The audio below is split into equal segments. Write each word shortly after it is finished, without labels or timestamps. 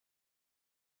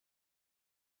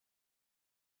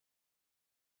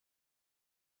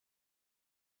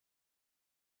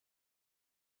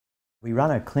We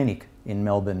run a clinic in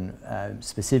Melbourne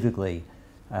specifically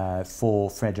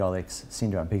for Fragile X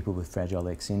syndrome, people with Fragile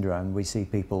X syndrome. We see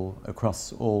people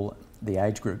across all the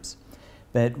age groups.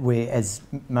 But as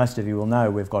most of you will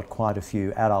know, we've got quite a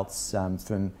few adults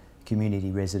from community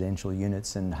residential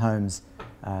units and homes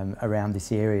around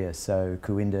this area. So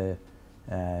Cooinda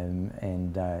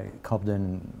and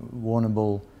Cobden,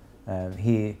 Warrnambool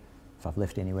here. If I've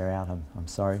left anywhere out, I'm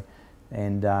sorry.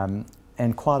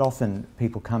 And quite often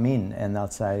people come in and they'll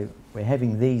say, we're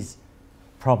having these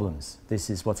problems.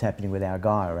 This is what's happening with our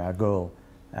guy or our girl.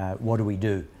 What do we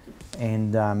do?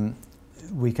 And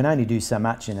we can only do so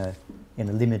much in a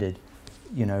limited,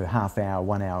 half-hour,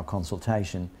 1-hour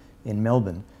consultation in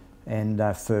Melbourne. And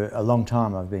for a long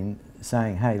time I've been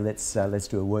saying, hey, let's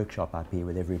do a workshop up here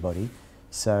with everybody.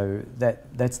 So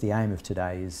that's the aim of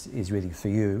today, is really for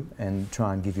you, and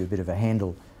try and give you a bit of a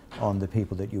handle on the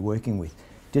people that you're working with.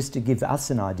 Just to give us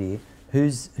an idea,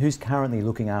 who's currently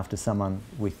looking after someone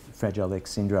with Fragile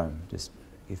X syndrome? Just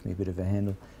give me a bit of a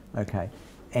handle. Okay.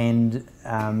 And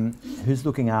who's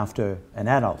looking after an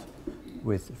adult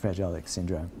with Fragile X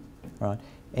syndrome? Right.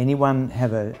 Anyone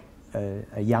have a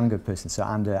younger person, so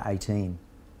under 18?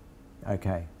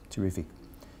 Okay, terrific.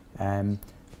 We're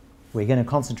going to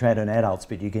concentrate on adults,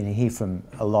 but you're going to hear from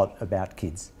a lot about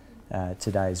kids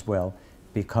today as well,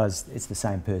 because it's the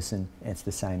same person and it's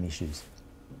the same issues.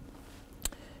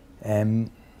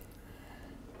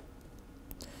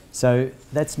 So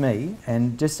that's me,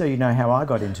 and just so you know how I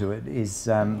got into it is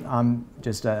I'm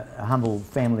just a humble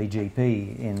family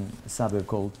GP in a suburb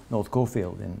called North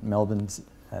Caulfield in Melbourne's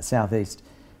southeast,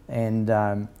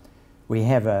 and we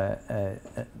have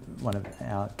one of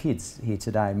our kids here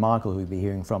today, Michael, who we'll be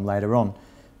hearing from later on,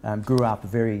 grew up a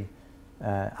very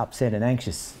upset and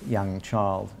anxious young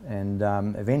child, and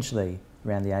eventually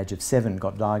around the age of 7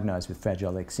 got diagnosed with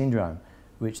Fragile X syndrome,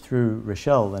 which threw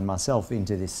Rochelle and myself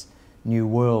into this new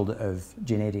world of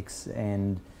genetics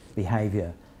and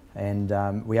behaviour.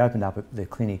 And we opened up the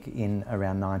clinic in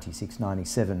around 96,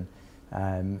 97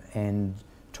 and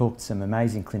talked some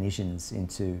amazing clinicians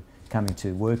into coming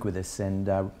to work with us, and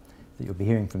you'll be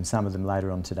hearing from some of them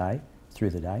later on today, through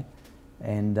the day.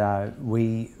 And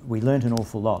we learnt an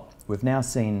awful lot. We've now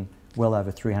seen well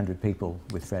over 300 people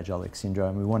with Fragile X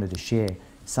syndrome. We wanted to share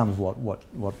some of what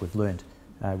we've learnt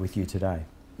with you today.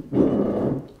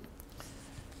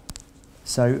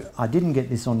 So I didn't get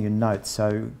this on your notes,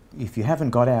 so if you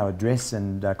haven't got our address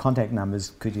and contact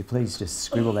numbers, could you please just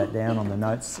scribble that down on the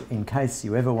notes in case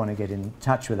you ever want to get in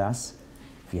touch with us,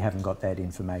 if you haven't got that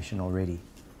information already.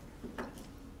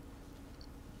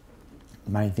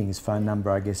 The main thing is phone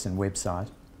number, I guess, and website.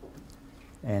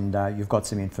 And you've got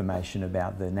some information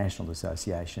about the National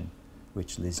Association,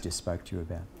 which Liz just spoke to you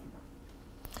about.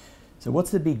 So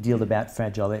what's the big deal about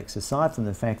Fragile X? Aside from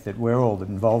the fact that we're all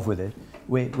involved with it,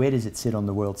 where does it sit on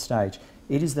the world stage?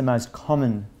 It is the most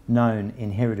common known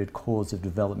inherited cause of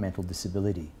developmental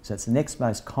disability. So it's the next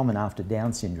most common after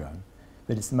Down syndrome,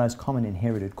 but it's the most common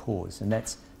inherited cause, and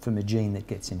that's from a gene that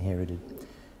gets inherited.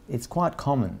 It's quite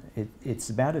common. It's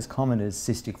about as common as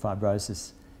cystic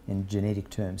fibrosis in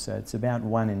genetic terms. So it's about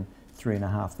 1 in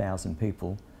 3,500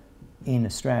 people in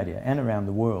Australia and around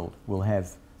the world will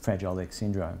have Fragile X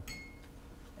syndrome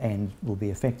and will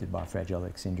be affected by Fragile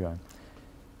X syndrome.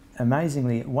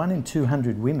 Amazingly, 1 in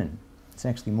 200 women, it's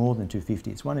actually more than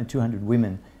 250, it's 1 in 200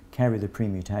 women carry the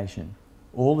pre-mutation,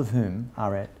 all of whom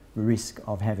are at risk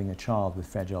of having a child with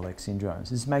Fragile X syndrome.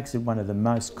 So this makes it one of the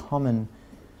most common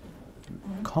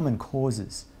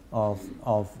causes of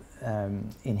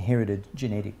inherited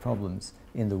genetic problems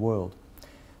in the world.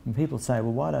 And people say,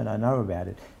 well, why don't I know about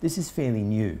it? This is fairly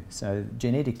new. So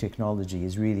genetic technology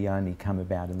has really only come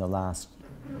about in the last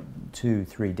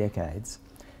 2-3 decades,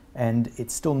 and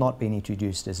it's still not been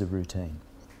introduced as a routine.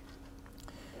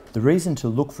 The reason to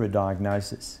look for a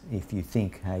diagnosis, if you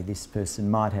think, hey, this person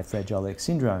might have Fragile X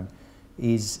syndrome,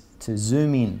 is to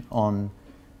zoom in on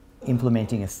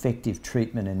implementing effective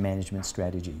treatment and management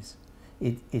strategies.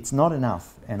 It's not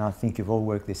enough, and I think you've all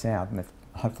worked this out, and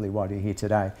hopefully why you're here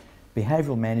today.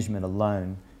 Behavioural management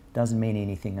alone doesn't mean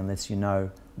anything unless you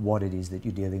know what it is that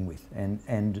you're dealing with.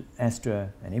 And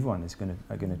Astra and everyone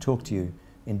are going to talk to you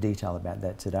in detail about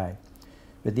that today.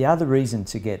 But the other reason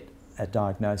to get a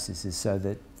diagnosis is so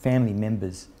that family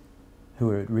members who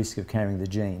are at risk of carrying the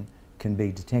gene can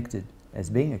be detected as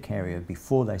being a carrier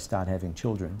before they start having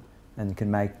children, and can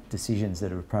make decisions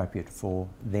that are appropriate for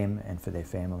them and for their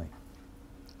family.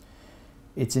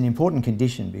 It's an important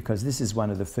condition because this is one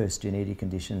of the first genetic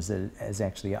conditions that has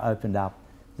actually opened up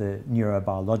the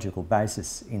neurobiological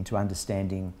basis into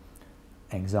understanding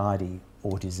anxiety,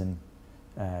 autism,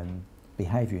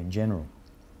 behaviour in general.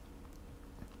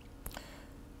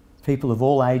 People of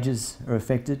all ages are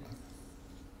affected,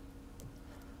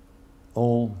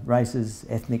 all races,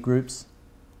 ethnic groups,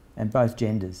 and both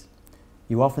genders.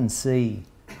 You often see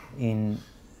in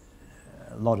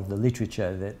a lot of the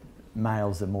literature that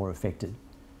males are more affected.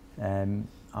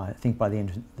 I think by the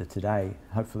end of today,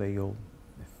 hopefully you'll,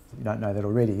 if you don't know that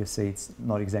already, you'll see it's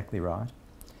not exactly right.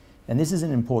 And this is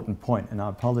an important point, and I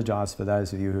apologise for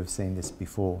those of you who have seen this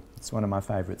before. It's one of my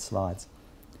favourite slides.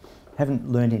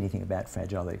 Haven't learned anything about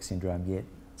Fragile X syndrome yet,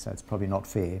 so it's probably not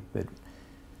fair, but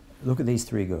look at these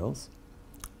three girls,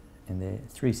 and they're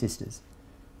three sisters,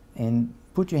 and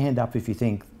put your hand up if you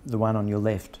think the one on your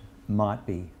left might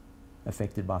be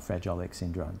affected by Fragile X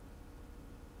syndrome.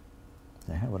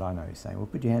 So how would I know? You're saying, well,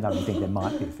 put your hand up if you think they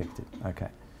might be affected. Okay.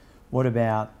 What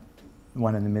about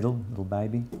one in the middle, little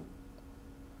baby?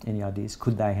 Any ideas?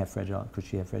 Could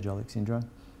she have Fragile X syndrome?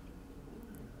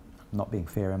 I'm not being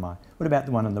fair, am I? What about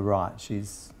the one on the right?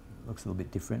 Looks a little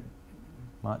bit different.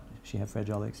 Might she have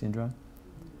Fragile X syndrome?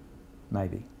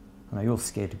 Maybe. I know you're all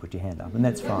scared to put your hand up, and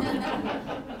that's fine.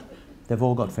 They've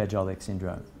all got Fragile X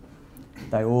syndrome.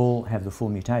 They all have the full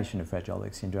mutation of Fragile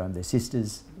X syndrome. They're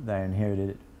sisters, they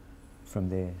inherited it from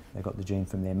they got the gene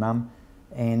from their mum,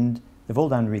 and they've all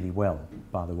done really well,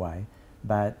 by the way,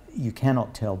 but you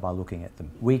cannot tell by looking at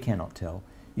them. We cannot tell.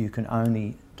 You can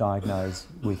only diagnose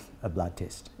with a blood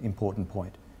test. Important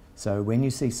point. So when you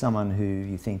see someone who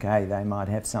you think, hey, they might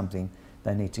have something,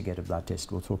 they need to get a blood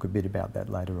test. We'll talk a bit about that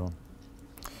later on.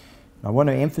 I want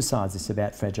to emphasise this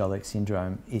about Fragile X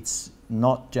syndrome. It's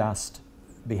not just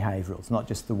behavioural. It's not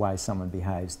just the way someone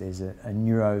behaves. There's a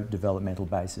neurodevelopmental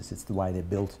basis. It's the way they're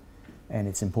built, and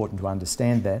it's important to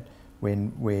understand that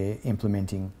when we're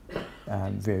implementing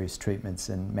various treatments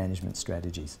and management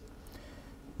strategies.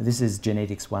 This is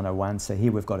Genetics 101. So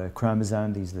here we've got a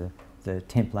chromosome. These are the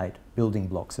template building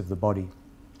blocks of the body.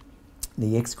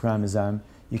 The X chromosome,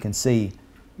 you can see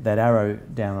that arrow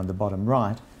down on the bottom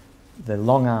right. The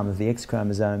long arm of the X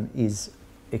chromosome is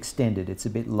extended. It's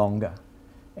a bit longer.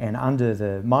 And under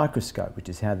the microscope, which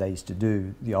is how they used to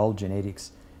do the old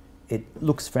genetics, it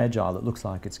looks fragile. It looks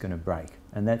like it's going to break.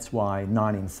 And that's why in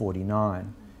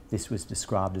 1949, this was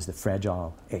described as the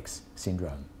Fragile X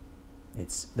syndrome.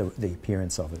 It's the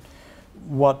appearance of it.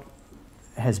 What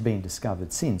has been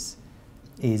discovered since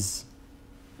is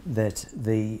that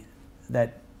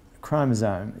that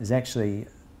chromosome is actually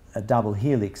a double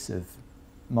helix of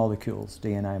molecules,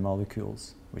 DNA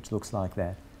molecules, which looks like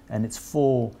that. And it's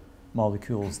 4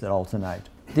 molecules that alternate.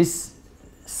 This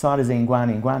cytosine,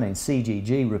 guanine,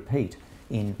 CGG repeat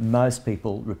in most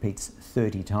people repeats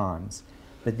 30 times.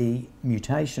 But the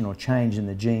mutation or change in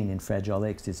the gene in Fragile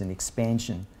X is an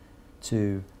expansion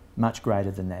to much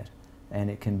greater than that. And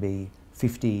it can be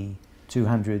 50,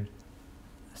 200,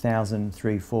 1,000,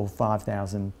 3, 4,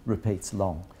 5,000 repeats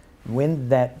long. When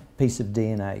that piece of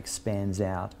DNA expands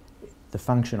out, the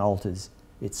function alters.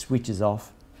 It switches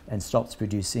off and stops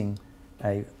producing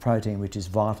a protein which is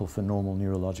vital for normal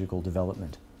neurological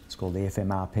development. It's called the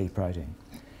FMRP protein.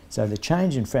 So the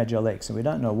change in Fragile X, and we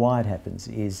don't know why it happens,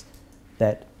 is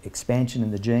that expansion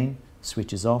in the gene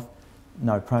switches off,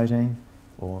 no protein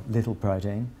or little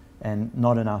protein, and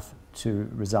not enough to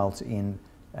result in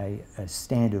a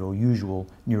standard or usual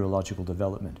neurological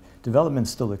development. Development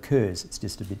still occurs, it's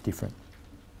just a bit different.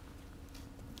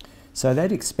 So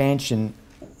that expansion,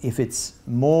 if it's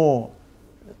more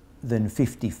than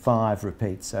 55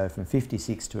 repeats, so from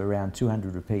 56 to around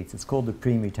 200 repeats, it's called the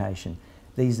premutation.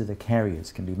 These are the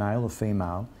carriers, can be male or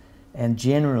female, and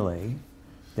generally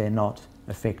they're not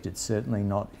affected, certainly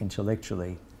not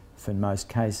intellectually for most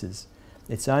cases.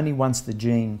 It's only once the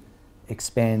gene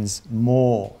expands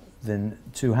more than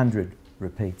 200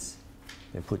 repeats,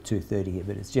 they put 230 here,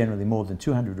 but it's generally more than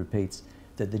 200 repeats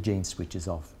that the gene switches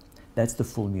off. That's the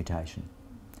full mutation.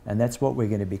 And that's what we're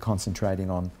going to be concentrating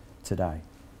on today.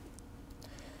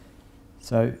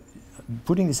 So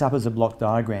putting this up as a block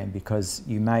diagram because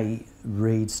you may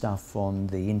read stuff on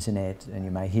the internet and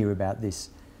you may hear about this,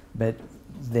 but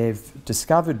they've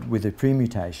discovered with a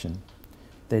premutation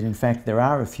that in fact there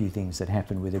are a few things that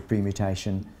happen with a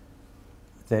premutation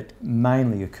that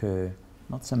mainly occur,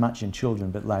 not so much in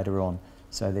children, but later on.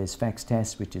 So there's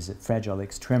FAXTAS, which is a Fragile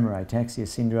X tremor ataxia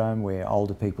syndrome, where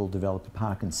older people develop a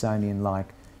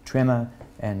Parkinsonian-like tremor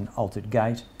and altered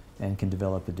gait and can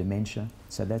develop a dementia.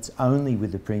 So that's only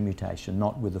with the premutation,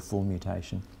 not with the full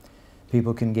mutation.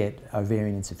 People can get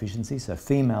ovarian insufficiency, so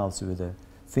females who are the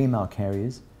female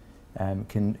carriers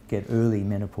can get early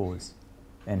menopause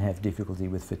and have difficulty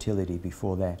with fertility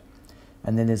before that.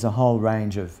 And then there's a whole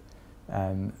range of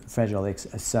Fragile X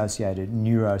associated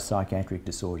neuropsychiatric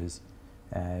disorders,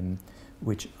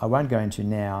 which I won't go into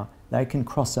now, they can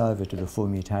cross over to the full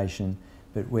mutation,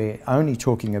 but we're only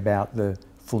talking about the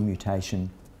full mutation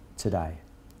today.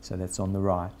 So that's on the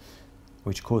right,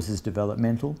 which causes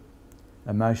developmental,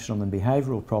 emotional and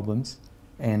behavioural problems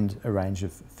and a range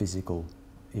of physical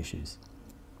issues.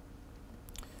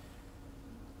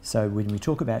 So when we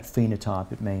talk about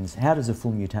phenotype, it means how does a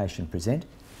full mutation present?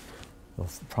 Well,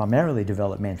 primarily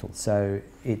developmental. So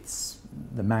it's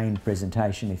the main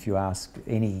presentation. If you ask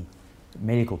any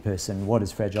medical person, what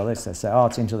is Fragile X? They say, oh,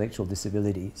 it's intellectual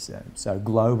disability. So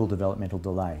global developmental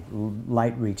delay,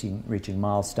 late reaching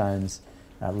milestones,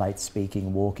 late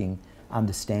speaking, walking,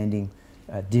 understanding,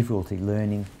 difficulty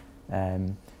learning.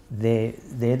 They're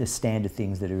the standard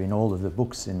things that are in all of the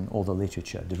books and all the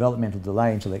literature. Developmental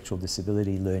delay, intellectual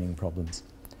disability, learning problems.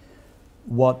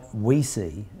 What we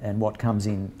see and what comes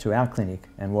into our clinic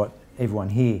and what everyone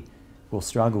here will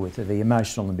struggle with are the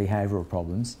emotional and behavioural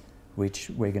problems, which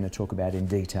we're going to talk about in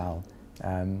detail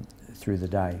through the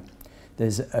day.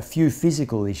 There's a few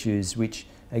physical issues which,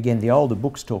 again, the older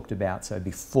books talked about. So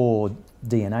before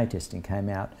DNA testing came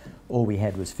out, all we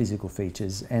had was physical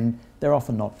features, and they're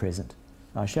often not present.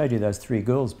 I showed you those 3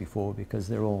 girls before because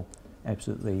they're all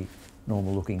absolutely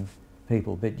normal looking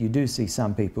people, but you do see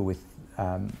some people with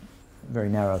very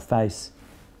narrow face,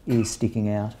 ears sticking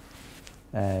out,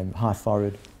 high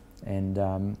forehead, and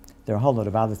there are a whole lot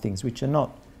of other things which are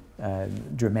not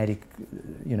dramatic,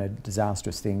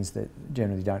 disastrous things that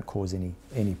generally don't cause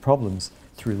any problems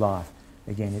through life.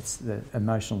 Again, it's the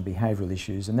emotional and behavioural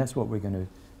issues, and that's what we're going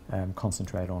to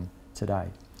concentrate on today.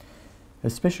 A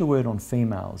special word on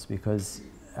females, because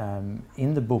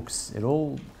in the books it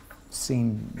all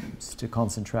seems to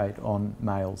concentrate on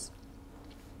males.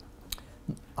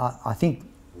 I think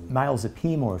males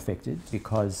appear more affected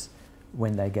because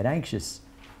when they get anxious,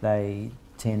 they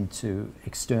tend to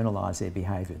externalise their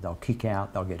behaviour. They'll kick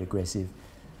out, they'll get aggressive.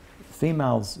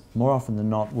 Females, more often than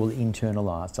not, will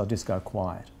internalise, they'll just go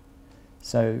quiet.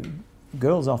 So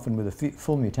girls often with a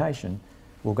full mutation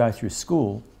will go through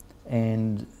school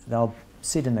and they'll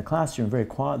sit in the classroom very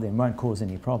quietly and won't cause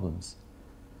any problems.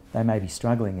 They may be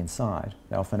struggling inside,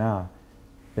 they often are,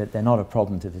 but they're not a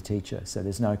problem to the teacher, so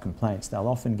there's no complaints. They'll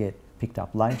often get picked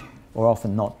up late or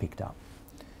often not picked up.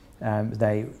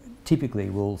 They typically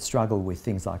will struggle with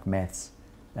things like maths,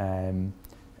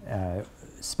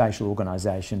 spatial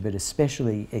organisation, but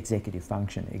especially executive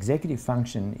function. Executive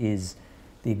function is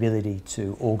the ability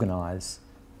to organise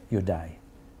your day,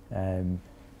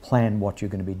 plan what you're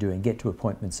going to be doing, get to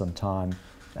appointments on time,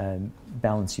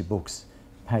 balance your books,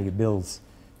 pay your bills.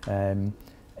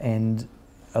 And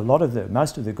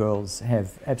most of the girls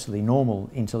have absolutely normal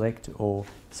intellect or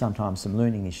sometimes some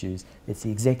learning issues. It's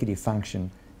the executive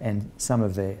function and some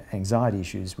of the anxiety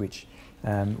issues which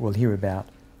we'll hear about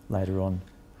later on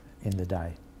in the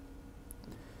day.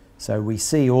 So we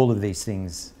see all of these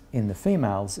things in the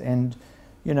females, and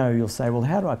you'll say, well,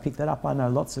 how do I pick that up? I know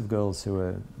lots of girls who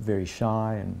are very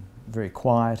shy and very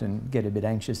quiet and get a bit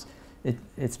anxious.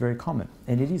 It's very common,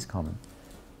 and it is common.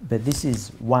 But this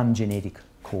is one genetic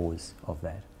cause of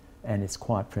that, and it's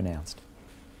quite pronounced.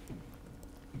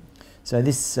 So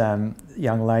this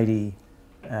young lady,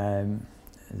 as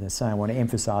I say, I want to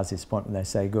emphasise this point when they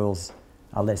say girls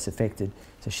are less affected.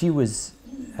 So she was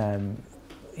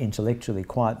intellectually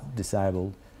quite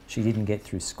disabled. She didn't get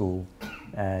through school.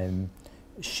 Her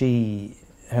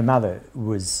mother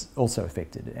was also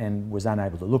affected and was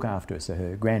unable to look after her, so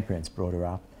her grandparents brought her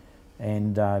up,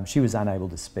 and she was unable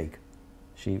to speak.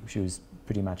 She was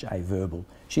pretty much averbal.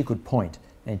 She could point,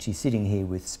 and she's sitting here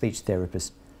with speech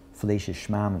therapist Felicia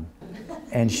Schmarman,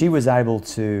 and she was able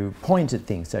to point at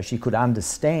things, so she could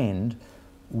understand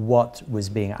what was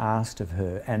being asked of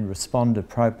her and respond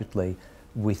appropriately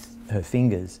with her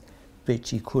fingers, but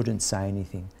she couldn't say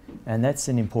anything. And that's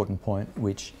an important point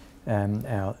which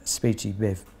our speechy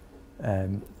Bev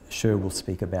Sher will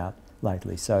speak about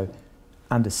lately. So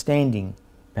understanding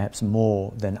perhaps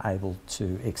more than able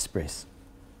to express.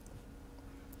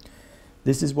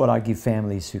 This is what I give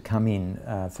families who come in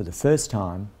for the first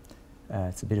time.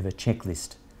 It's a bit of a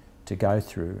checklist to go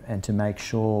through and to make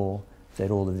sure that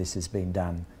all of this has been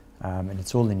done. And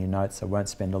it's all in your notes, I won't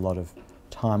spend a lot of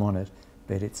time on it,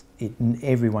 but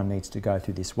everyone needs to go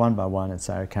through this one by one and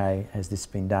say, okay, has this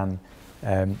been done?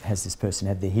 Has this person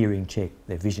had their hearing checked,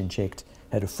 their vision checked,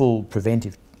 had a full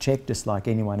preventive check just like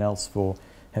anyone else, for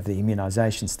have the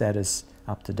immunisation status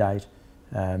up to date,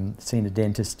 seen a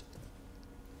dentist.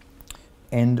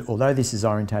 And although this is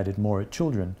orientated more at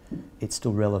children, it's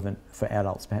still relevant for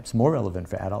adults, perhaps more relevant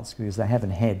for adults, because they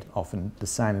haven't had often the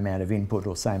same amount of input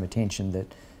or same attention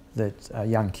that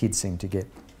young kids seem to get.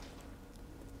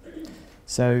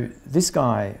 So this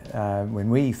guy, when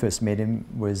we first met him,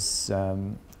 was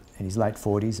in his late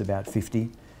 40s, about 50.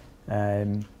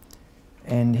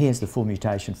 And he has the full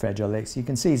mutation Fragile X. You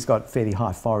can see he's got fairly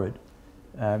high forehead.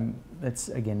 That's,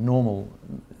 again, normal.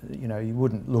 You know, you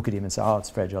wouldn't look at him and say, oh, it's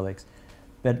Fragile X.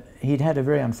 But he'd had a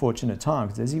very unfortunate time,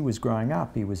 because as he was growing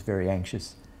up, he was very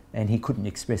anxious and he couldn't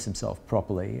express himself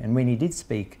properly. And when he did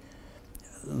speak,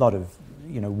 a lot of,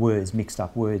 you know, words, mixed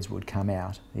up words would come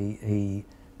out. He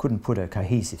couldn't put a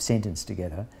cohesive sentence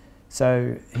together.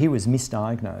 So he was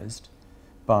misdiagnosed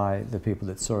by the people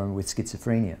that saw him with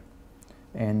schizophrenia.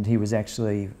 And he was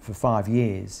actually, for 5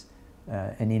 years,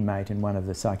 an inmate in one of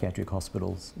the psychiatric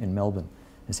hospitals in Melbourne.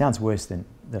 It sounds worse than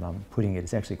I'm putting it.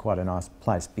 It's actually quite a nice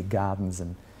place, big gardens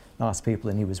and nice people,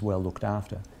 and he was well looked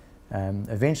after.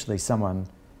 Eventually someone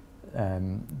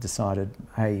decided,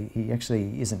 hey, he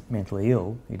actually isn't mentally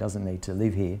ill, he doesn't need to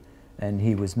live here, and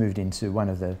he was moved into one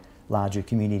of the larger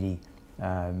community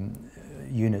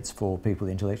units for people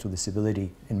with intellectual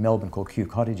disability in Melbourne called Kew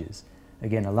Cottages.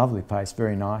 Again, a lovely place,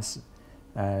 very nice,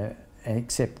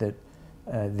 except that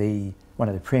one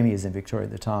of the premiers in Victoria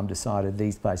at the time decided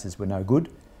these places were no good.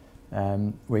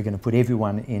 We're going to put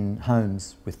everyone in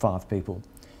homes with 5 people.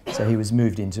 So he was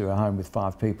moved into a home with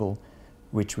 5 people,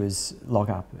 which was lock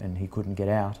up, and he couldn't get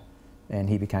out, and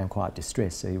he became quite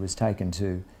distressed. So he was taken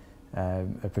to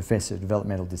a professor of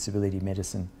developmental disability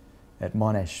medicine at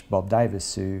Monash, Bob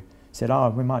Davis, who said, oh,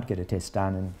 we might get a test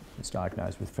done, and was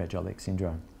diagnosed with Fragile X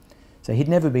syndrome. So he'd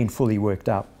never been fully worked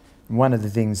up. And one of the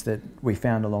things that we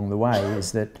found along the way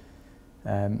is that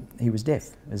he was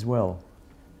deaf as well.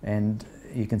 And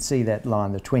you can see that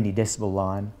line, the 20 decibel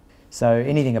line. So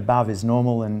anything above is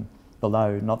normal and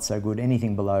below not so good.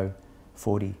 Anything below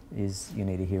 40 is you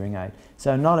need a hearing aid.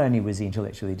 So not only was he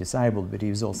intellectually disabled, but he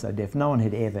was also deaf. No one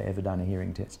had ever done a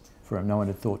hearing test for him. No one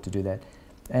had thought to do that.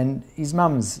 And his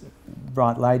mum's a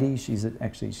bright lady. She's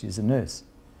a nurse.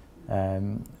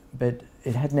 But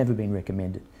it had never been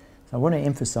recommended. So I want to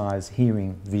emphasise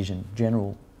hearing, vision,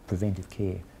 general preventive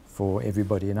care for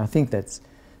everybody, and I think that's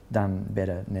done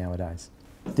better nowadays.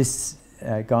 This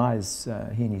guy,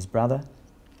 he and his brother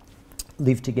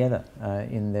live together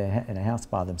in a house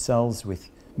by themselves with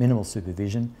minimal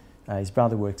supervision. His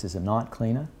brother works as a night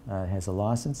cleaner, has a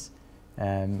licence.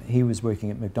 He was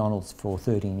working at McDonald's for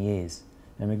 13 years,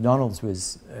 and McDonald's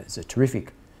was a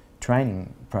terrific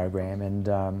training program,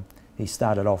 and he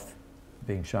started off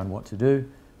being shown what to do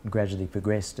and gradually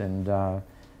progressed, and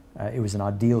it was an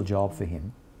ideal job for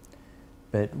him.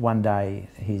 But one day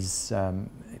his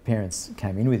parents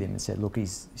came in with him and said, look,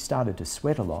 he's started to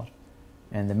sweat a lot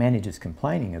and the manager's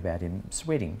complaining about him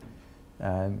sweating.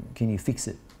 Can you fix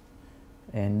it?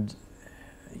 And,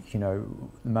 you know,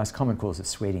 the most common cause of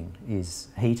sweating is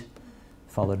heat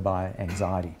followed by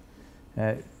anxiety.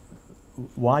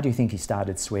 Why do you think he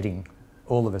started sweating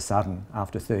all of a sudden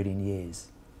after 13 years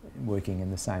working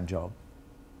in the same job?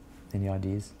 Any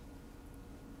ideas?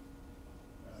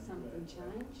 Something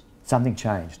changed. Something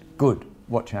changed. Good.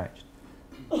 What changed?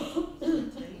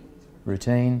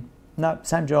 Routine. No,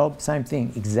 same job, same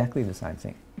thing, exactly the same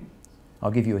thing.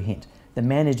 I'll give you a hint. The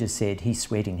manager said he's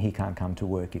sweating, he can't come to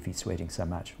work if he's sweating so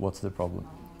much. What's the problem?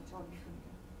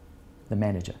 The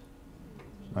manager.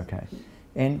 Okay.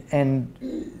 And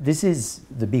this is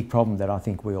the big problem that I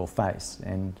think we all face,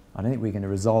 and I don't think we're going to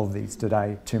resolve these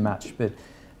today too much, but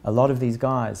a lot of these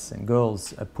guys and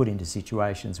girls are put into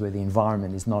situations where the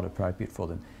environment is not appropriate for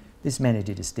them. This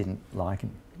manager just didn't like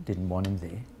him, didn't want him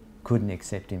there, couldn't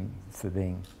accept him for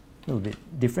being a little bit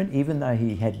different, even though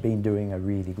he had been doing a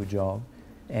really good job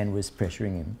and was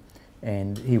pressuring him,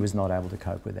 and he was not able to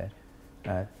cope with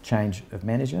that. Change of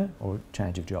manager or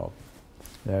change of job.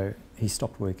 So he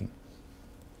stopped working.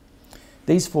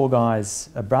 These 4 guys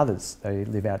are brothers. They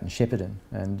live out in Shepparton,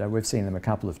 and we've seen them a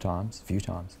few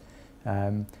times.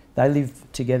 They live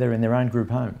together in their own group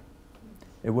home.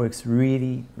 It works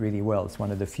really, really well. It's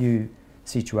one of the few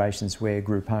situations where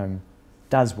group home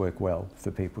does work well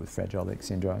for people with Fragile X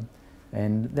syndrome.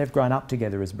 And they've grown up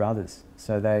together as brothers,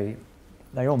 so they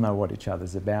all know what each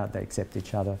other's about, they accept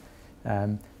each other.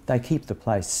 They keep the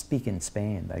place spick and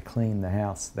span. They clean the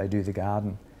house, they do the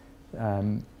garden.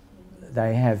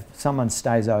 They have, someone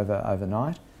stays over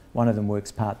overnight. One of them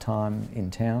works part-time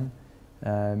in town,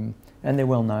 and they're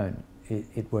well known.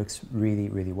 It works really,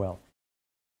 really well.